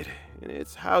she did, and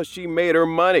it's how she made her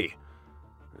money.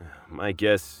 My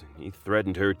guess, he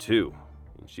threatened her too,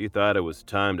 and she thought it was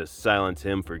time to silence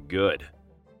him for good.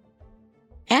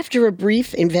 After a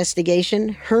brief investigation,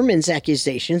 Herman's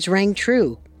accusations rang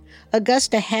true.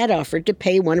 Augusta had offered to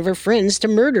pay one of her friends to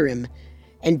murder him,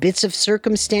 and bits of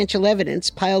circumstantial evidence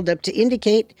piled up to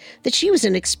indicate that she was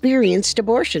an experienced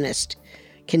abortionist,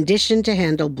 conditioned to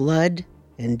handle blood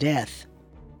and death.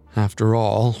 After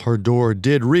all, her door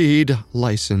did read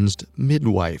licensed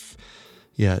midwife.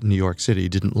 Yet New York City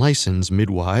didn't license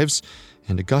midwives,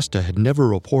 and Augusta had never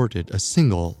reported a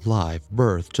single live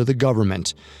birth to the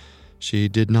government. She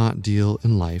did not deal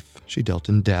in life, she dealt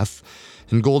in death,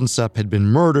 and Guldensuppe had been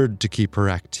murdered to keep her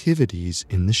activities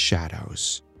in the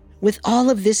shadows. With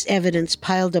all of this evidence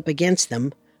piled up against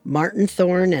them, Martin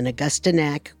Thorne and Augusta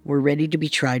Knack were ready to be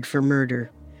tried for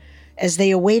murder. As they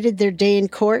awaited their day in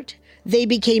court, they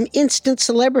became instant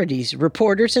celebrities,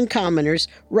 reporters and commoners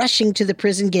rushing to the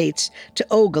prison gates to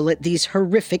ogle at these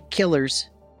horrific killers.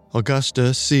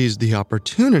 Augusta seized the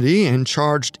opportunity and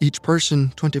charged each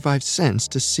person 25 cents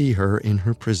to see her in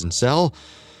her prison cell.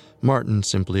 Martin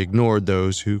simply ignored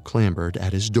those who clambered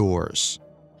at his doors.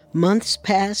 Months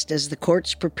passed as the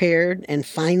courts prepared, and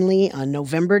finally, on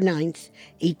November 9th,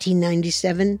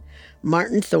 1897,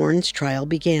 Martin Thorne's trial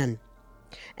began.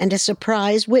 And a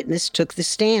surprise witness took the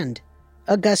stand: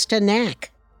 Augusta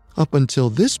Knack. Up until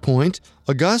this point,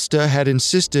 Augusta had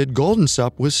insisted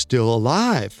Guldensuppe was still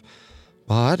alive.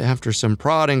 But after some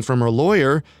prodding from her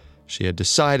lawyer, she had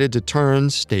decided to turn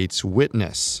state's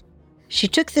witness. She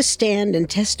took the stand and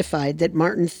testified that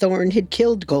Martin Thorne had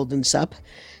killed Guldensuppe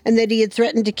and that he had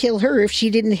threatened to kill her if she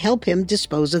didn't help him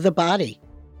dispose of the body.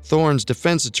 Thorne's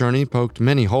defense attorney poked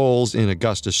many holes in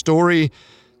Augusta's story.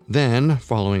 Then,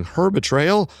 following her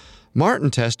betrayal,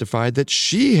 Martin testified that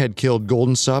she had killed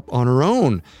Guldensuppe on her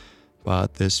own.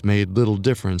 But this made little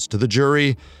difference to the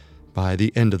jury. By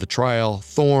the end of the trial,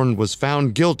 Thorne was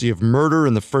found guilty of murder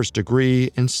in the first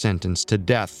degree and sentenced to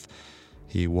death.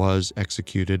 He was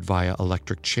executed via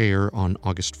electric chair on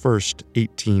August 1st,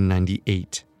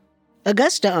 1898.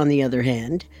 Augusta, on the other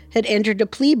hand, had entered a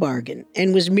plea bargain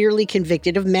and was merely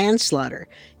convicted of manslaughter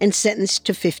and sentenced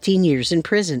to 15 years in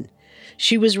prison.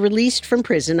 She was released from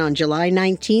prison on July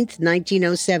 19,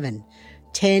 1907,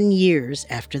 10 years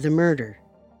after the murder.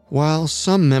 While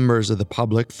some members of the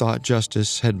public thought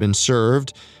justice had been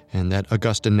served and that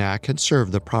Augusta Knack had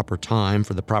served the proper time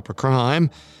for the proper crime,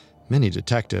 many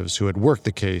detectives who had worked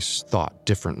the case thought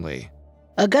differently.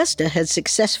 Augusta had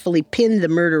successfully pinned the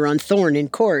murder on Thorne in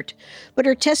court, but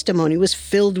her testimony was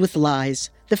filled with lies.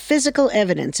 The physical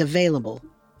evidence available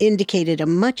indicated a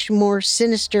much more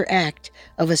sinister act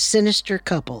of a sinister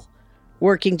couple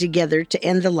working together to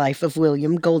end the life of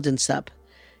William Guldensuppe.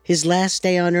 His last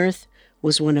day on earth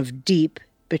was one of deep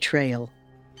betrayal.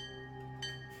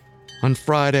 On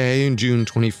Friday, June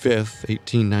 25th,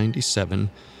 1897,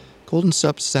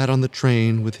 Guldensuppe sat on the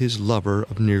train with his lover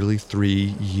of nearly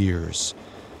 3 years.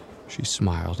 She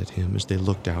smiled at him as they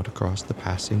looked out across the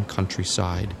passing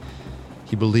countryside.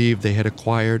 He believed they had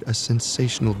acquired a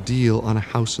sensational deal on a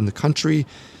house in the country,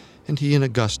 and he and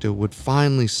Augusta would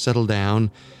finally settle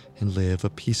down and live a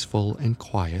peaceful and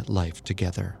quiet life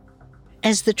together.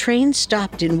 As the train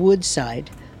stopped in Woodside,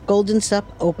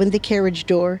 Guldensuppe opened the carriage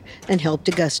door and helped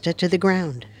Augusta to the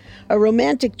ground, a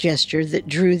romantic gesture that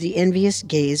drew the envious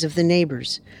gaze of the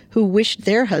neighbors, who wished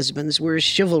their husbands were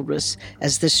as chivalrous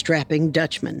as the strapping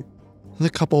Dutchman. The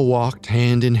couple walked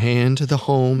hand in hand to the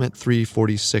home at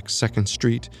 346 2nd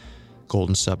Street.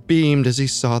 Guldensuppe beamed as he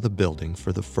saw the building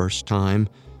for the first time.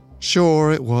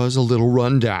 Sure, it was a little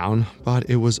run down, but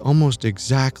it was almost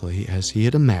exactly as he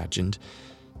had imagined.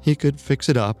 He could fix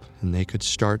it up, and they could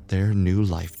start their new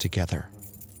life together.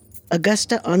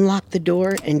 Augusta unlocked the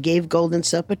door and gave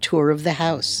Guldensuppe a tour of the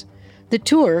house. The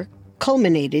tour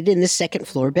culminated in the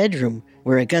second-floor bedroom,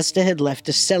 where Augusta had left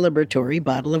a celebratory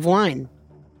bottle of wine.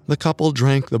 The couple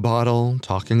drank the bottle,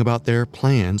 talking about their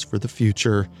plans for the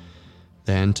future.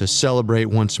 Then, to celebrate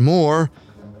once more,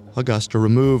 Augusta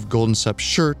removed Guldensuppe's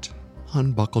shirt,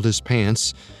 unbuckled his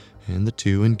pants, and the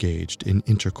two engaged in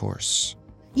intercourse.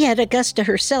 Yet Augusta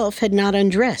herself had not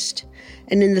undressed,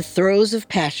 and in the throes of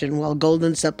passion, while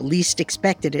Guldensuppe least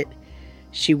expected it,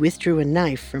 she withdrew a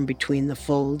knife from between the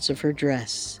folds of her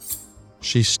dress.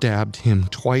 She stabbed him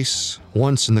twice,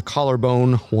 once in the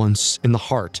collarbone, once in the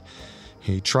heart.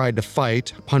 He tried to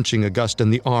fight, punching Augusta in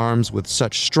the arms with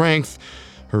such strength,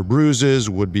 her bruises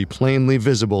would be plainly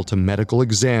visible to medical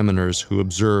examiners who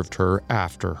observed her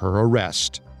after her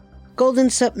arrest.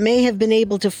 Guldensuppe may have been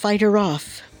able to fight her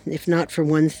off, if not for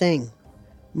one thing.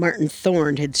 Martin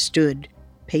Thorne had stood,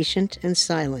 patient and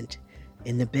silent,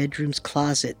 in the bedroom's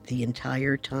closet the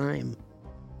entire time.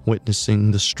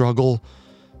 Witnessing the struggle,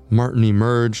 Martin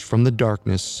emerged from the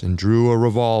darkness and drew a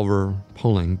revolver,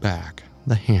 pulling back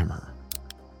the hammer.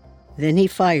 Then he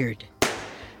fired,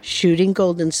 shooting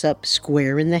Guldensuppe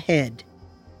square in the head.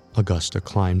 Augusta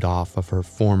climbed off of her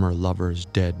former lover's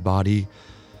dead body,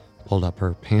 pulled up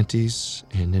her panties,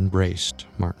 and embraced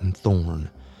Martin Thorne.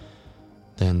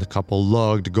 Then the couple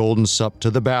lugged Guldensuppe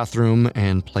to the bathroom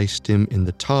and placed him in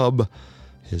the tub,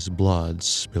 his blood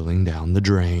spilling down the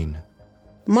drain.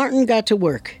 Martin got to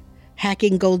work,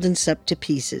 hacking Guldensuppe to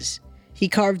pieces. He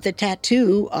carved the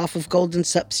tattoo off of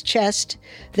Guldensuppe's chest,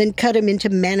 then cut him into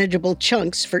manageable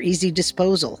chunks for easy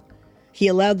disposal. He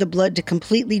allowed the blood to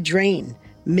completely drain,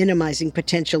 minimizing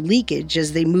potential leakage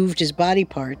as they moved his body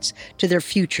parts to their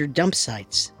future dump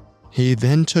sites. He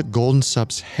then took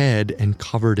Guldensuppe's head and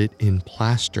covered it in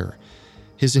plaster.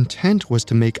 His intent was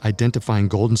to make identifying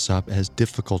Guldensuppe as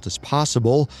difficult as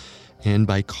possible, and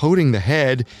by coating the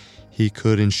head, he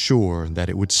could ensure that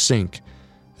it would sink.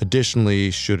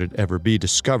 Additionally, should it ever be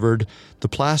discovered, the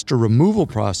plaster removal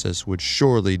process would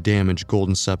surely damage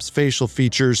Guldensuppe's facial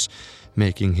features,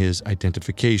 making his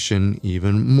identification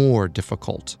even more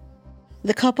difficult.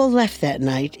 The couple left that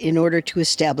night in order to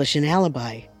establish an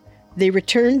alibi. They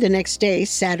returned the next day,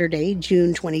 Saturday,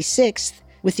 June 26th,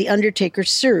 with the undertaker's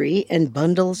surrey and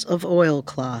bundles of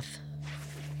oilcloth.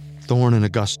 Thorne and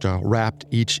Augusta wrapped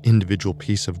each individual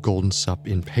piece of Guldensuppe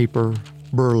in paper,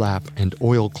 burlap, and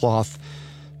oilcloth,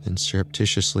 then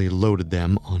surreptitiously loaded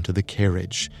them onto the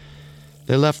carriage.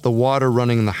 They left the water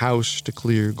running in the house to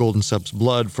clear Guldensuppe's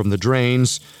blood from the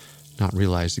drains, not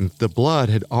realizing the blood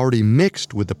had already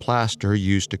mixed with the plaster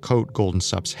used to coat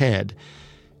Guldensuppe's head.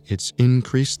 Its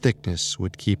increased thickness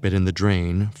would keep it in the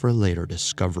drain for later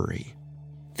discovery.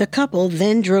 The couple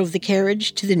then drove the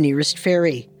carriage to the nearest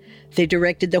ferry. They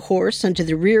directed the horse onto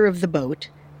the rear of the boat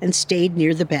and stayed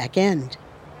near the back end.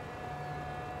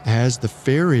 As the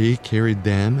ferry carried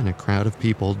them and a crowd of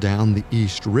people down the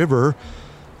East River,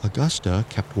 Augusta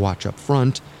kept watch up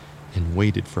front and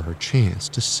waited for her chance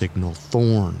to signal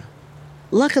Thorne.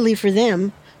 Luckily for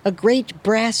them, a great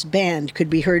brass band could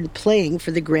be heard playing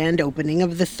for the grand opening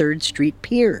of the 3rd Street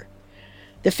Pier.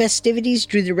 The festivities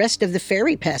drew the rest of the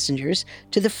ferry passengers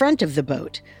to the front of the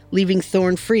boat, leaving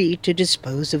Thorne free to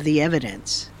dispose of the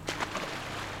evidence.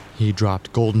 He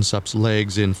dropped Guldensuppe's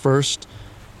legs in first,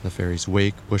 the ferry's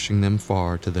wake pushing them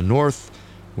far to the north,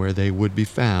 where they would be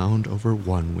found over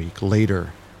 1 week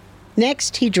later.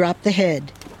 Next, he dropped the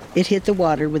head. It hit the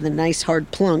water with a nice hard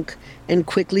plunk and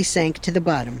quickly sank to the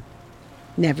bottom,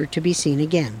 never to be seen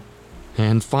again.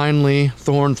 And finally,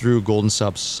 Thorne threw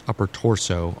Guldensuppe's upper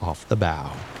torso off the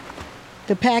bow.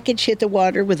 The package hit the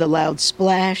water with a loud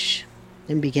splash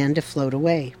and began to float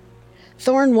away.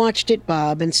 Thorne watched it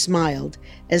bob and smiled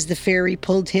as the ferry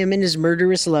pulled him and his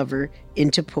murderous lover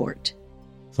into port.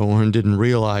 Thorne didn't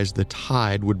realize the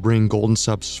tide would bring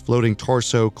Guldensuppe's floating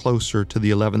torso closer to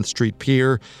the 11th Street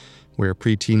Pier, where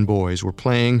preteen boys were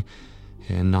playing,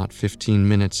 and not 15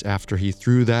 minutes after he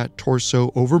threw that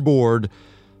torso overboard,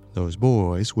 those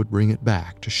boys would bring it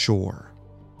back to shore.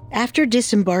 After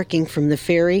disembarking from the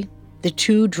ferry, the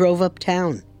two drove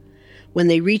uptown. When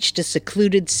they reached a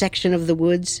secluded section of the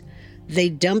woods, they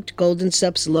dumped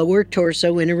Guldensuppe's lower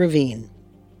torso in a ravine,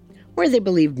 where they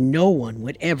believed no one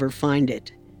would ever find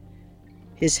it.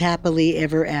 His happily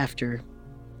ever after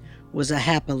was a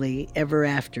happily ever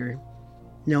after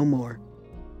no more.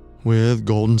 With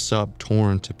Guldensuppe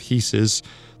torn to pieces,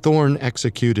 Thorne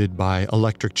executed by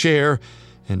electric chair,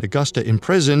 and Augusta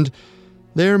imprisoned,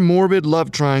 their morbid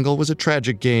love triangle was a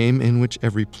tragic game in which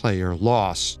every player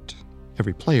lost.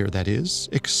 Every player, that is,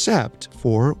 except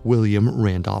for William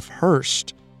Randolph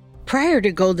Hearst. Prior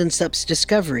to Guldensuppe's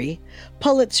discovery,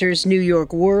 Pulitzer's New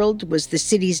York World was the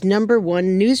city's #1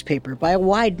 newspaper by a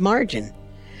wide margin.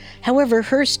 However,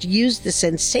 Hearst used the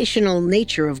sensational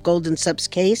nature of Guldensuppe's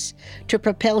case to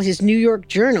propel his New York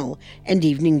Journal and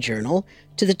Evening Journal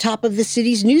to the top of the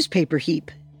city's newspaper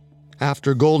heap.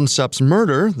 After Guldensuppe's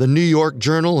murder, the New York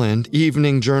Journal and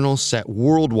Evening Journal set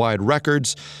worldwide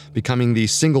records, becoming the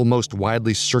single most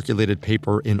widely circulated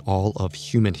paper in all of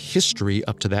human history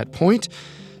up to that point.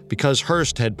 Because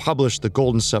Hearst had published the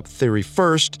Guldensuppe theory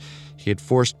first, he had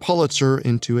forced Pulitzer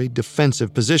into a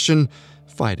defensive position,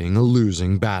 fighting a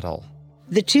losing battle.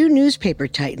 The two newspaper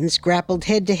titans grappled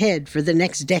head-to-head for the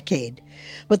next decade,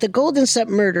 but the Guldensuppe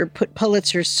murder put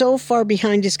Pulitzer so far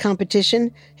behind his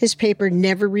competition, his paper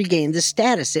never regained the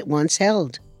status it once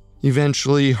held.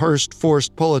 Eventually, Hearst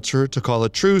forced Pulitzer to call a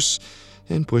truce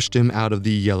and pushed him out of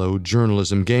the yellow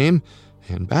journalism game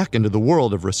and back into the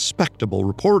world of respectable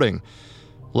reporting.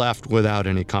 Left without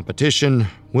any competition,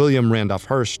 William Randolph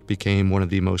Hearst became one of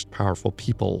the most powerful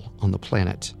people on the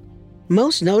planet.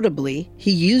 Most notably,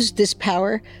 he used this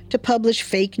power to publish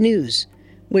fake news,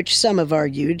 which some have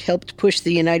argued helped push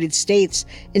the United States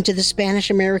into the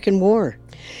Spanish-American War.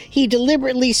 He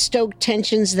deliberately stoked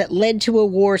tensions that led to a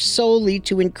war solely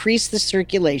to increase the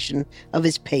circulation of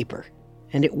his paper,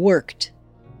 and it worked.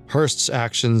 Hearst's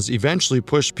actions eventually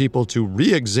pushed people to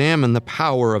re-examine the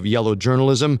power of yellow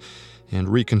journalism and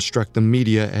reconstruct the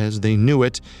media as they knew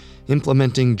it,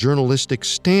 implementing journalistic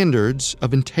standards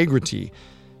of integrity,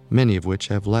 many of which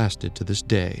have lasted to this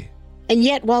day. And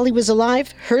yet, while he was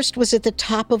alive, Hearst was at the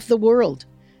top of the world,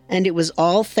 and it was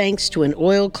all thanks to an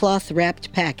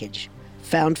oilcloth-wrapped package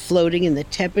found floating in the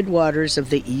tepid waters of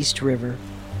the East River.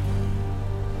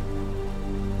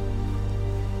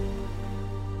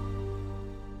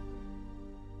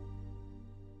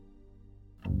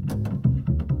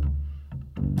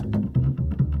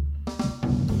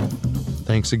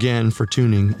 Thanks again for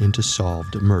tuning into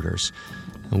Solved Murders.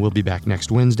 And we'll be back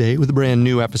next Wednesday with a brand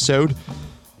new episode.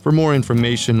 For more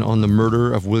information on the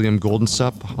murder of William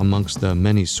Guldensuppe, amongst the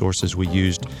many sources we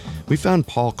used, we found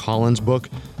Paul Collins' book,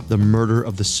 The Murder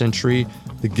of the Century,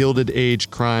 the Gilded Age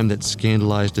crime that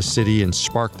scandalized a city and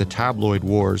sparked the tabloid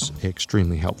wars,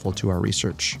 extremely helpful to our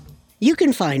research. You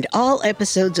can find all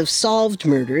episodes of Solved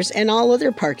Murders and all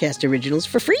other Parcast originals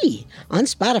for free on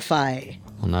Spotify.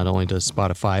 Well, not only does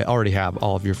Spotify already have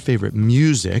all of your favorite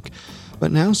music,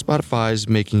 But now Spotify is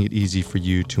making it easy for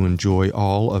you to enjoy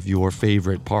all of your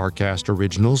favorite Parcast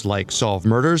originals like Solved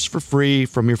Murders for free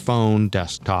from your phone,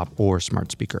 desktop, or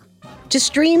smart speaker. To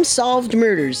stream Solved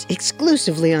Murders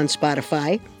exclusively on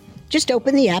Spotify, just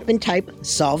open the app and type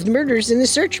Solved Murders in the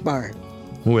search bar.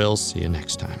 We'll see you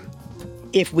next time.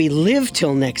 If we live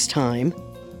till next time.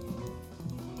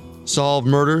 Solved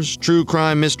Murders, True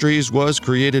Crime Mysteries was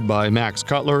created by Max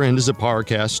Cutler and is a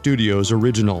Parcast Studios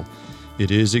original. It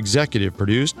is executive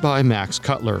produced by Max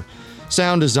Cutler.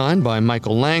 Sound designed by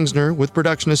Michael Langsner with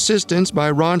production assistance by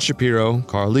Ron Shapiro,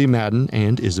 Carly Madden,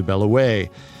 and Isabella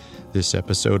Way. This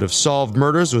episode of Solved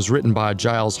Murders was written by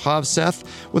Giles Hovseth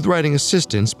with writing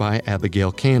assistance by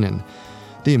Abigail Cannon.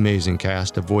 The amazing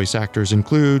cast of voice actors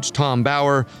includes Tom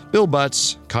Bauer, Bill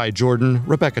Butts, Kai Jordan,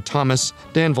 Rebecca Thomas,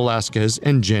 Dan Velasquez,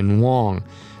 and Jen Wong.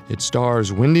 It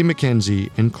stars Wendy McKenzie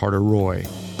and Carter Roy.